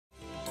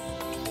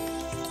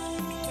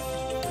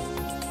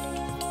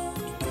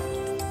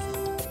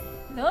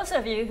Those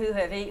of you who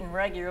have eaten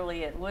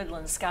regularly at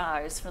Woodland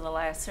Skies for the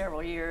last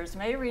several years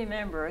may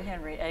remember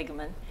Henry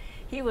Agyeman.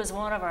 He was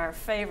one of our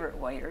favorite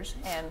waiters,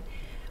 and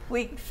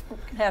we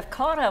have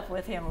caught up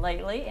with him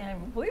lately,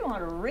 and we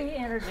want to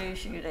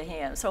reintroduce you to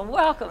him. So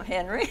welcome,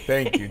 Henry.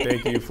 Thank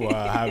you for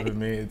having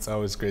me. It's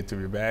always great to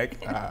be back.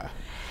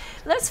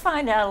 Let's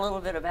find out a little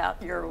bit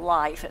about your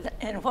life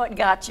and what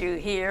got you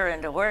here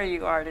and to where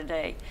you are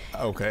today.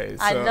 Okay.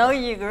 So, I know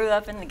you grew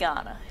up in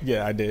Ghana.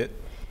 Yeah, I did.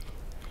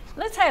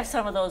 Let's have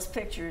some of those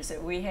pictures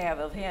that we have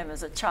of him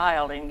as a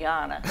child in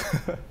Ghana.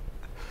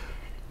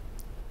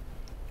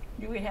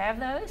 Do we have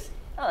those?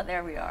 Oh,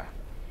 there we are.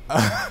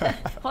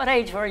 What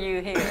age were you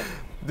here?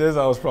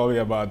 I was probably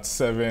about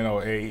 7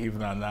 or 8,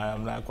 even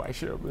I'm not quite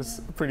sure, but it's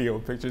a pretty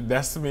old picture.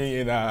 That's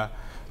me in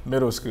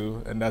middle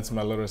school, and that's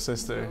my little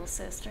sister. Little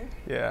sister.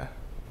 Yeah.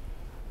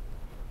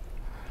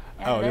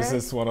 And this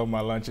is one of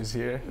my lunches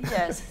here.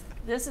 Yes,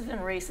 this has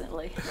been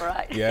recently,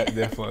 right? Yeah,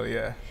 definitely,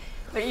 yeah.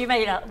 But you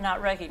may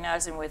not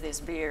recognize him with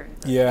his beard.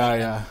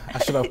 Yeah. I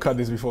should have cut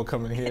this before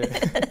coming here.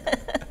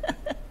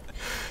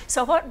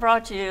 So what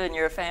brought you and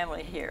your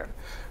family here?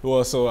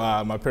 Well, so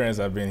my parents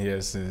have been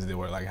here since they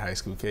were like high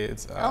school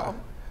kids.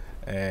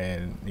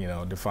 And,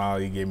 they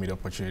finally gave me the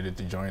opportunity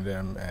to join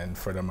them and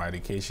further my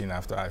education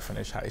after I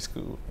finished high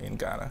school in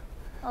Ghana.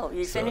 Oh,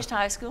 you finished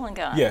high school in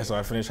Ghana? Yeah, so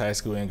I finished high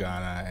school in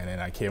Ghana, and then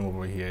I came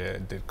over here,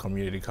 did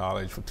community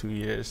college for 2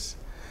 years.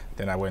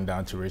 Then I went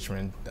down to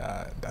Richmond.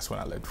 That's when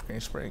I left Green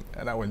Spring,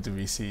 and I went to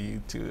VC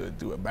to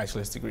do a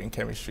bachelor's degree in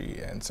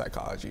chemistry and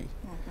psychology.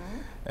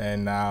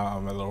 And now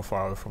I'm a little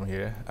far away from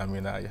here. I'm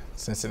in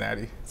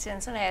Cincinnati.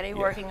 Cincinnati, yeah.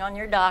 Working on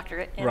your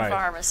doctorate in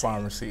pharmacy.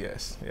 Pharmacy,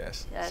 yes.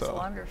 That's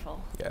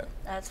wonderful. Yeah.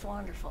 That's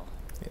wonderful.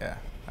 Yeah,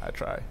 I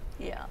try.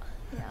 Yeah,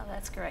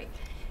 that's great.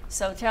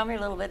 So tell me a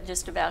little bit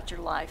just about your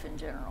life in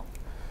general.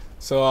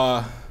 So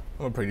I'm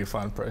a pretty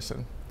fun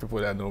person. People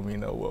that know me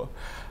know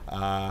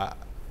well.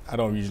 I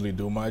don't usually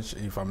do much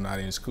if I'm not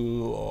in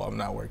school or I'm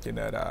not working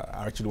at,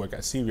 I actually work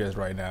at CVS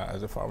right now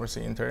as a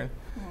pharmacy intern.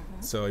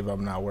 So if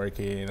I'm not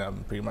working,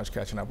 I'm pretty much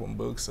catching up on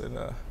books and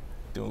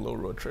doing little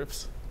road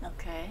trips.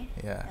 Okay.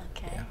 Yeah.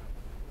 Okay. Yeah.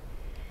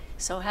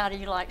 So how do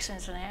you like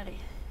Cincinnati?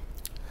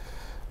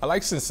 I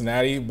like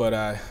Cincinnati, but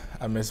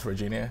I miss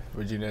Virginia.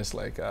 Virginia is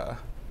like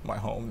my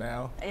home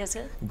now. Is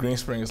it? Green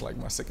Spring is like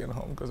my second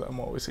home because I'm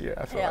always here.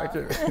 I feel like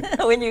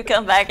it. When you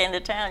come back into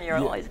town, you're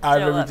always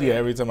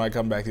every time I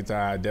come back to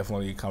town, I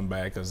definitely come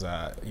back because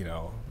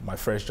my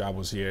first job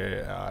was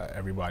here.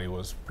 Everybody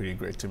was pretty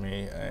great to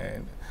me,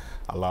 and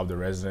I love the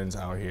residents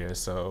out here.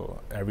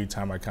 So every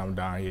time I come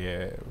down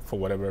here, for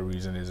whatever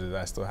reason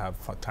I still have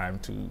time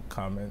to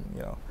come and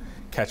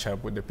catch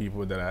up with the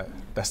people that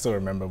still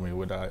remember me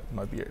without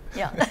my beard.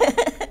 Yeah.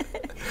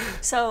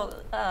 So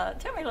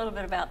tell me a little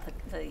bit about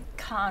the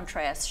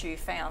contrasts you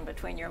found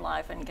between your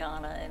life in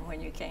Ghana and when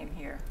you came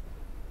here.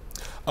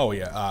 Oh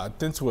yeah,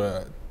 things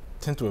were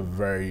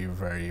very,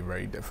 very,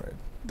 very different.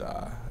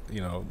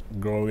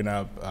 Growing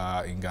up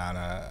in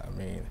Ghana, I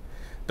mean,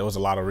 there was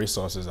a lot of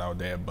resources out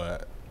there,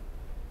 but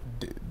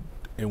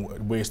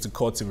ways to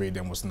cultivate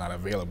them was not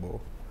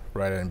available.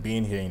 Rather than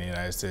being here in the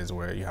United States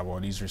where you have all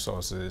these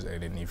resources,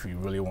 and then if you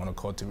really want to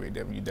cultivate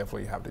them, you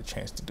definitely have the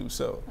chance to do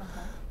so.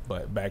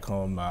 But back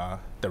home,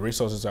 the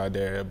resources are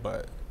there,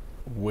 but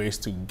ways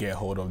to get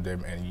hold of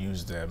them and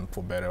use them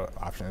for better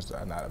options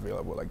are not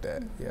available like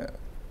that. Yeah.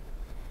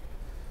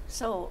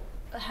 So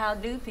how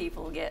do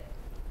people get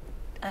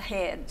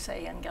ahead,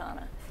 say, in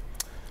Ghana?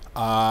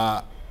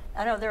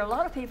 I know there are a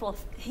lot of people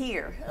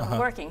here,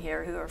 working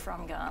here, who are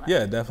from Ghana.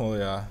 Yeah,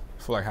 definitely. I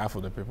feel like half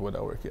of the people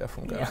that work here are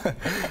from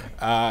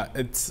Ghana.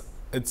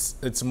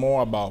 It's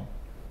more about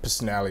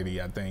personality,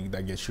 I think,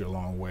 that gets you a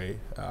long way.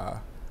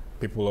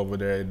 People over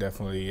there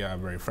definitely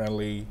very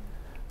friendly,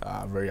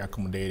 very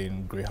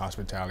accommodating, great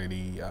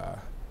hospitality.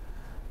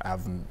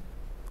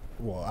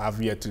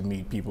 I've yet to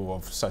meet people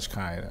of such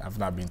kind. I've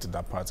not been to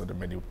that part of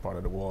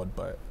the world,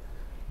 but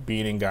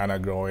being in Ghana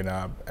growing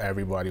up,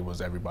 everybody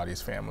was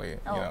everybody's family,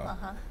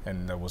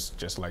 and that was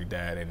just like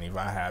that. And if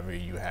I have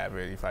it, you have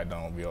it. If I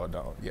don't, we all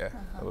don't. Yeah,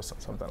 it was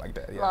something like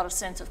that. Yeah. A lot of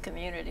sense of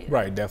community.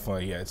 Right,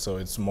 definitely. Yeah. So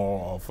it's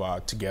more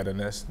of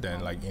togetherness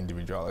than like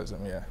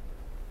individualism. Yeah.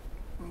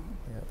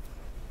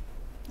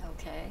 Yeah.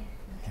 Okay.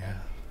 Yeah.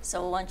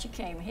 So once you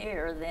came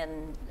here,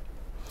 then.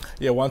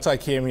 Yeah, once I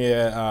came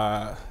here,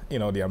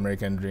 the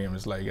American dream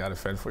is like you got to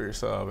fend for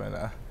yourself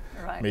and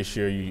make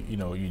sure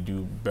you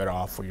do better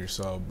off for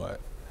yourself. But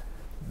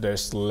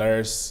there's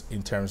less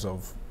in terms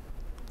of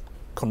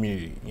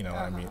community. You know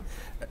what I mean?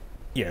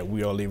 Yeah,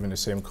 we all live in the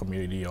same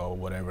community or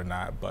whatever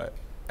not, but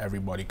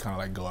everybody kind of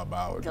like go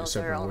about their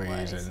separate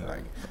ways, and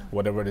like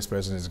whatever this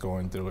person is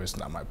going through, it's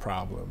not my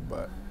problem.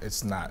 But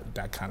it's not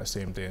that kind of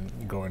same thing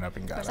growing up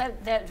in Ghana.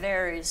 That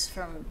varies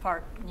from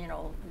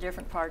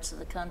different parts of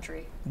the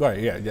country. Right.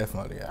 Yeah.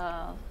 Definitely.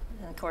 Yeah.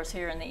 And of course,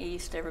 here in the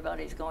East,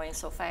 everybody's going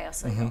so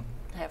fast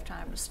have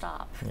time to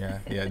stop. Yeah,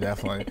 yeah,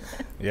 definitely.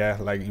 Yeah,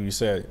 like you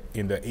said,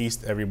 in the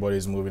East,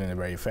 everybody's moving in a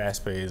very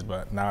fast pace,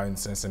 but now in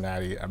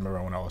Cincinnati, I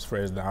remember when I was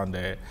first down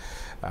there,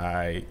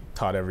 I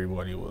thought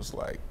everybody was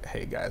like,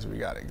 hey guys, we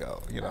gotta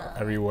go. You know,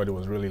 everybody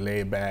was really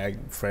laid back,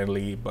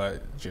 friendly,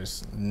 but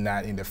just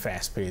not in the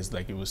fast pace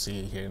like you would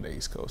see here in the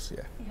East Coast,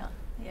 yeah. Yeah,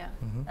 yeah,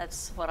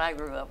 that's what I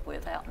grew up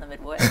with out in the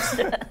Midwest.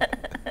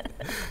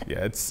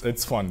 Yeah,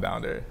 it's fun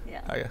down there.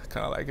 Yeah. I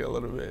kind of like it a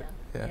little bit,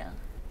 yeah.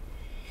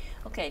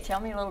 Okay, tell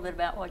me a little bit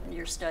about what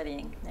you're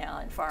studying now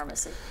in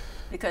pharmacy,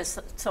 because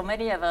so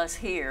many of us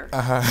here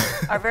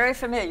are very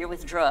familiar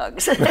with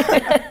drugs.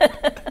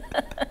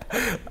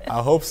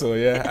 I hope so,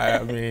 yeah.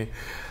 I mean,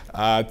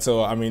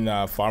 so I'm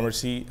in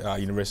pharmacy,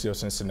 University of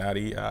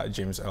Cincinnati,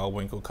 James L.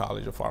 Winkle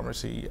College of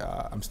Pharmacy.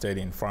 I'm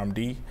studying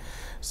PharmD.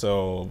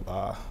 So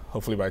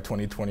hopefully by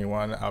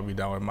 2021, I'll be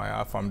done with my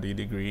PharmD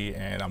degree,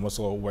 and I'm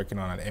also working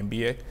on an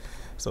MBA,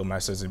 so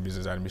Master's in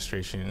Business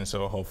Administration.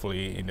 So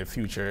hopefully in the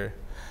future,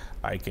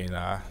 I can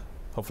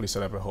hopefully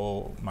set up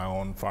my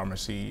own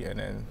pharmacy, and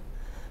then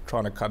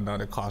trying to cut down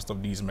the cost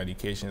of these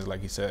medications,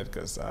 like you said,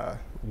 because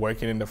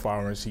working in the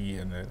pharmacy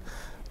and then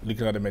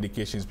looking at the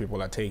medications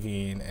people are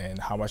taking and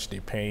how much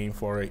they're paying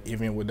for it,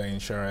 even with the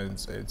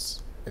insurance,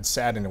 it's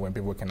saddening when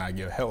people cannot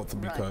get health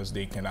because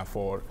they can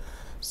afford,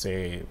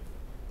 say,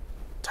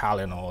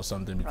 Tylenol or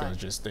something because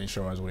just the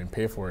insurance wouldn't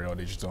pay for it, or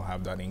they just don't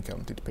have that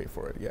income to pay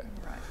for it yet.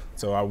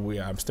 So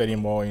I'm studying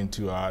more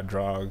into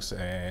drugs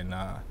and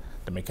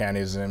the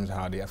mechanisms,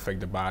 how they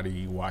affect the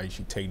body, why you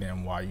should take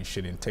them, why you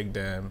shouldn't take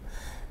them,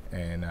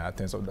 and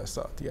things of that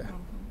stuff, yeah.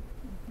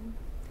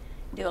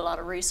 Do a lot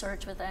of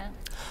research with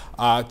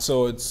that?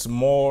 So it's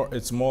more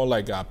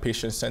like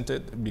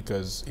patient-centered,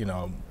 because you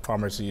know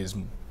pharmacy is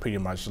pretty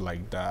much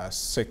like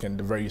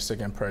the very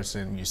second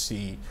person you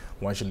see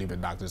once you leave the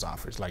doctor's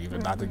office. Like if the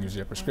doctor gives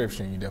you a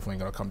prescription, you're definitely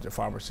gonna come to the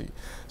pharmacy.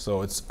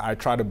 So I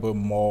try to build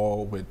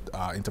more with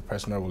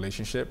interpersonal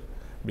relationship,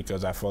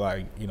 because I feel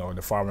like, you know,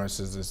 the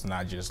pharmacist is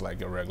not just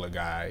like a regular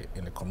guy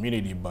in the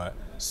community, but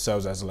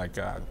serves as like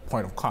a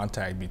point of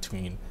contact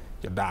between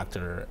your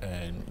doctor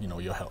and, you know,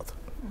 your health.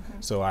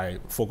 So I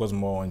focus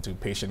more into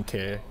patient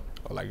care,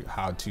 or like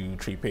how to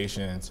treat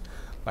patients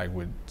like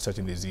with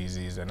certain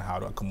diseases and how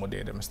to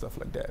accommodate them and stuff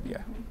like that,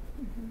 yeah.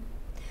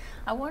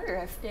 I wonder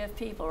if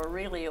people are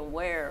really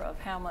aware of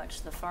how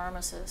much the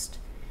pharmacist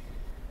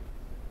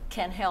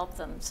can help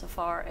them so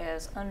far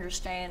as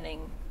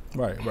understanding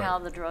how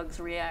the drugs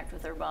react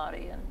with their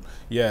body. And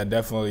yeah,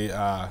 definitely.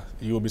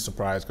 You will be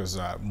surprised, because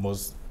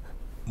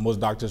most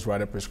doctors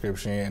write a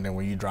prescription, and then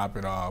when you drop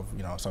it off,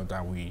 you know,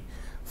 sometimes we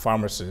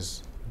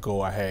pharmacists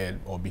go ahead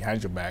or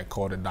behind your back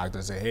call the doctor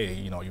and say, hey,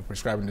 you know, you're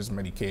prescribing this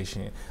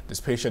medication,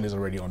 this patient is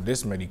already on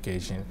this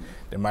medication,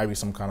 there might be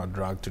some kind of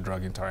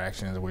drug-to-drug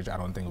interactions which I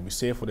don't think will be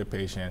safe for the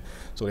patient.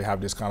 So they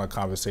have this kind of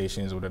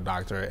conversations with the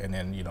doctor, and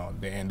then, you know,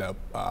 they end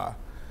up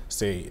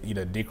say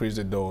either decrease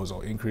the dose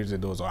or increase the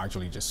dose, or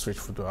actually just switch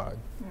to a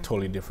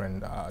totally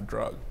different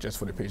drug just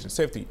for the patient's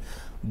safety.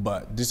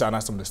 But these are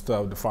not some of the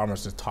stuff the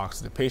pharmacist talks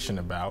to the patient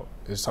about.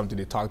 It's something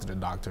they talk to the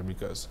doctor,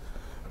 because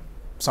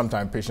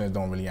sometimes patients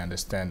don't really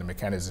understand the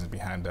mechanisms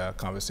behind the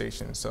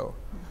conversation. So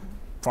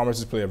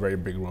pharmacists play a very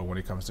big role when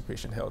it comes to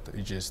patient health.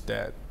 It's just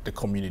that the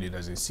community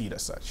doesn't see it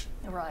as such.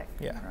 Right.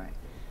 Yeah. Right.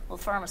 Well,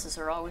 pharmacists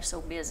are always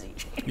so busy.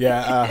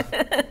 Yeah,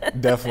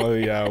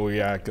 definitely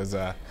we are, because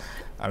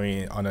I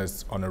mean, on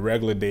a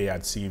regular day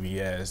at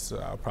CVS,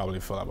 I probably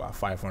fill about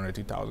 500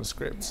 to 1,000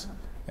 scripts,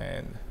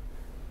 and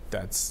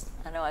that's.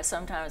 I know I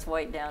sometimes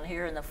wait down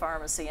here in the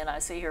pharmacy, and I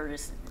see her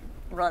just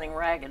running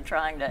ragged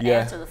trying to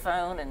answer the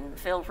phone and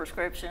fill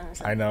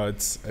prescriptions. I know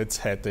it's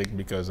hectic,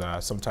 because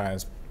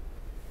sometimes,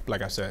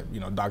 like I said, you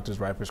know, doctors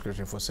write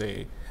prescription for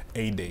say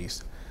 8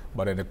 days,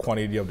 but then the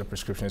quantity of the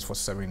prescription is for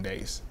 7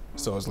 days.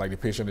 So it's like the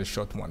patient is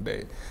short one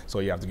day. So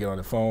you have to get on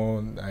the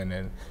phone, and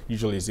then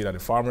usually it's either the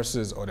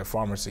pharmacist or the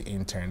pharmacy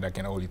intern that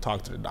can only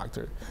talk to the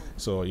doctor.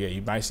 So yeah,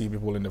 you might see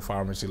people in the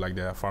pharmacy, like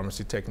the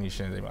pharmacy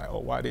technicians, they're like, oh,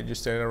 why did you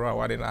stand around?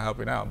 Why didn't I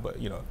helping out?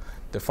 But you know,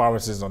 the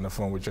pharmacist is on the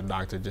phone with your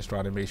doctor, just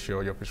trying to make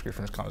sure your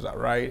prescription comes out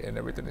right and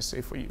everything is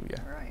safe for you,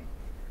 yeah. Right,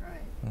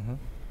 right.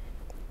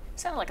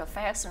 Sounds like a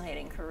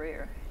fascinating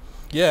career.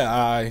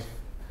 Yeah,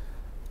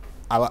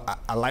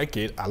 I like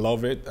it, I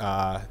love it.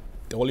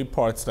 The only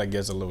parts that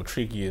gets a little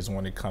tricky is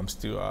when it comes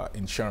to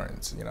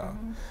insurance, you know,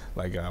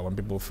 like when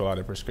people fill out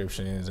the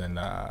prescriptions and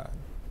the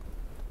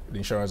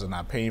insurance are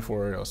not paying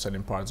for it, or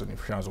certain parts of the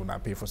insurance will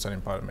not pay for certain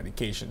part of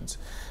medications.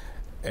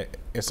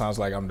 It sounds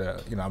like I'm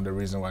the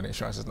reason why the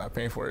insurance is not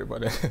paying for it,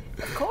 but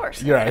of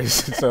course, yeah.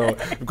 So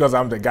because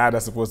I'm the guy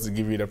that's supposed to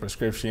give you the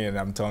prescription, and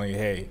I'm telling you,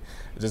 hey,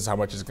 this is how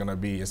much it's gonna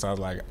be. It sounds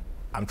like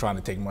I'm trying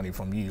to take money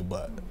from you,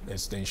 but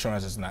it's the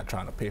insurance is not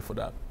trying to pay for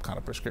that kind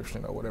of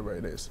prescription or whatever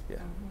it is. Yeah.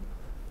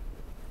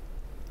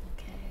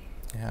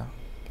 Yeah.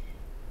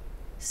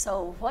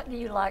 So what do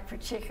you like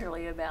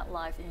particularly about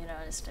life in the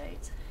United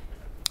States?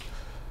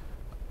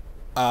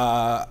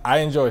 I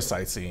enjoy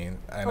sightseeing.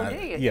 And do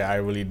you? Yeah, I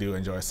really do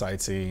enjoy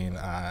sightseeing.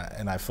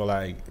 And I feel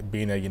like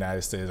being in the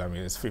United States, I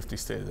mean, it's 50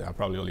 states. I've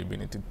probably only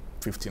been into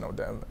 15 of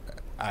them.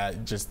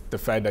 just the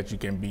fact that you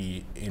can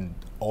be in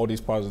all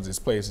these parts of these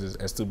places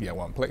and still be at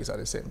one place at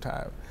the same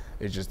time,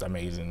 it's just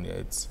amazing.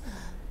 It's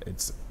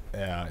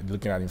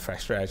looking at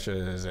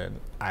infrastructures, and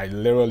I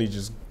literally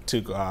just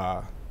took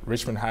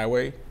Richmond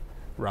Highway,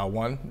 Route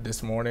 1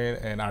 this morning,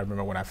 and I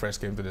remember when I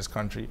first came to this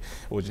country,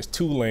 it was just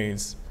 2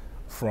 lanes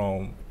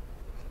from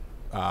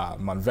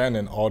Mount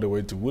Vernon all the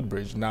way to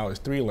Woodbridge. Now it's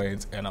 3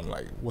 lanes, and I'm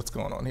like, what's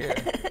going on here?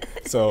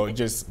 So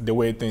just the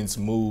way things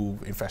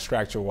move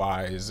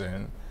infrastructure-wise,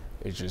 and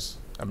it's just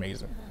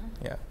amazing.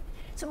 Yeah.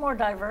 It's a more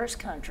diverse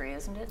country,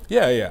 isn't it?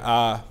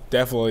 Yeah,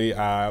 definitely.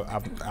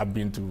 I've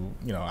been to,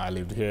 I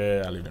lived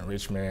here, I lived in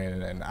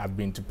Richmond, and I've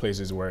been to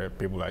places where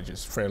people are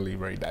just friendly,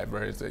 very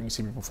diverse. And you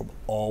see people from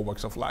all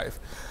walks of life.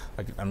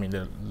 Like, I mean,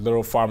 the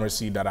little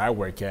pharmacy that I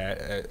work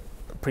at,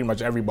 pretty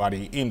much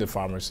everybody in the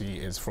pharmacy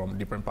is from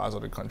different parts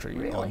of the country.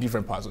 Really? Or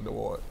different parts of the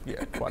world.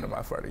 Yeah, quite a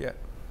bit further, yeah.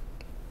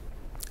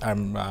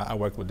 I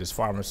work with this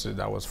pharmacist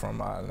that was from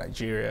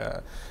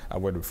Nigeria. I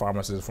worked with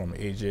pharmacists from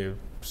Egypt,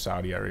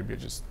 Saudi Arabia,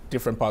 just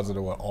different parts of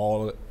the world,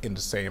 all in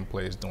the same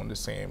place, doing the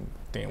same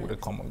thing with a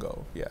common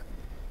goal. Yeah.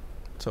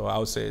 So I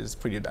would say it's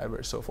pretty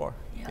diverse so far.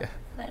 Yeah.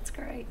 That's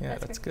great. Yeah,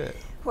 that's good.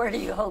 Where do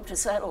you hope to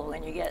settle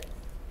when you get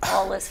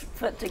all this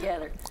put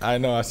together? I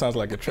know it sounds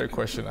like a trick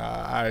question.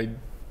 I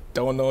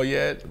don't know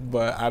yet,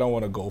 but I don't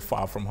want to go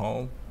far from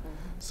home.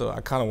 So I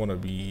kind of want to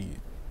be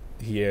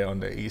here on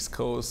the East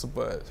Coast,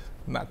 but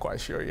not quite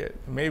sure yet.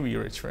 Maybe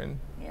Richmond,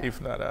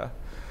 if not,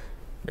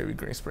 maybe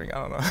Green Spring. I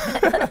don't know.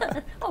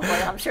 Oh,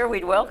 well, I'm sure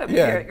we'd welcome you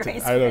here at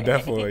Green Spring. I know,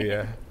 definitely,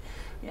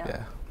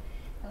 yeah.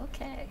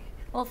 Okay.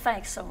 Well,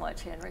 thanks so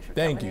much, Henry, for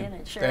coming in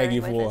and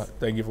sharing with us.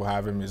 Thank you for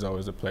having me. It's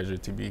always a pleasure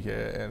to be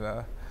here, and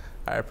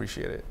I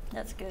appreciate it.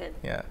 That's good.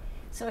 Yeah.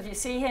 So if you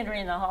see Henry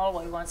in the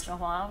hallway once in a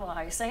while,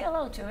 well, say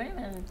hello to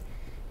him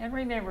and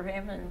remember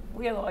him, and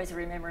we always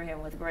remember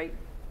him with great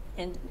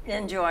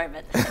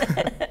enjoyment.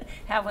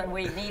 How when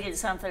we needed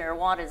something or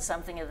wanted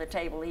something at the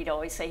table, he'd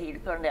always say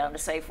he'd go down to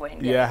Safeway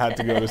and get it. Yeah, I had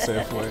to go to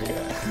Safeway,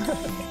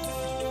 yeah.